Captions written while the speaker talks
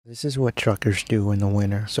This is what truckers do in the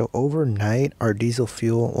winter. So overnight, our diesel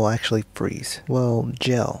fuel will actually freeze. Well,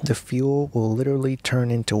 gel. The fuel will literally turn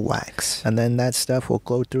into wax. And then that stuff will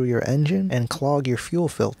go through your engine and clog your fuel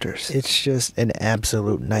filters. It's just an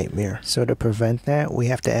absolute nightmare. So to prevent that, we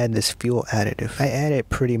have to add this fuel additive. I add it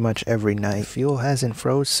pretty much every night. Fuel hasn't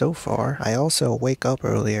froze so far. I also wake up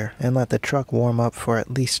earlier and let the truck warm up for at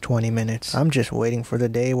least 20 minutes. I'm just waiting for the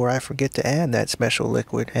day where I forget to add that special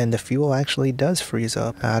liquid and the fuel actually does freeze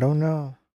up. I don't know.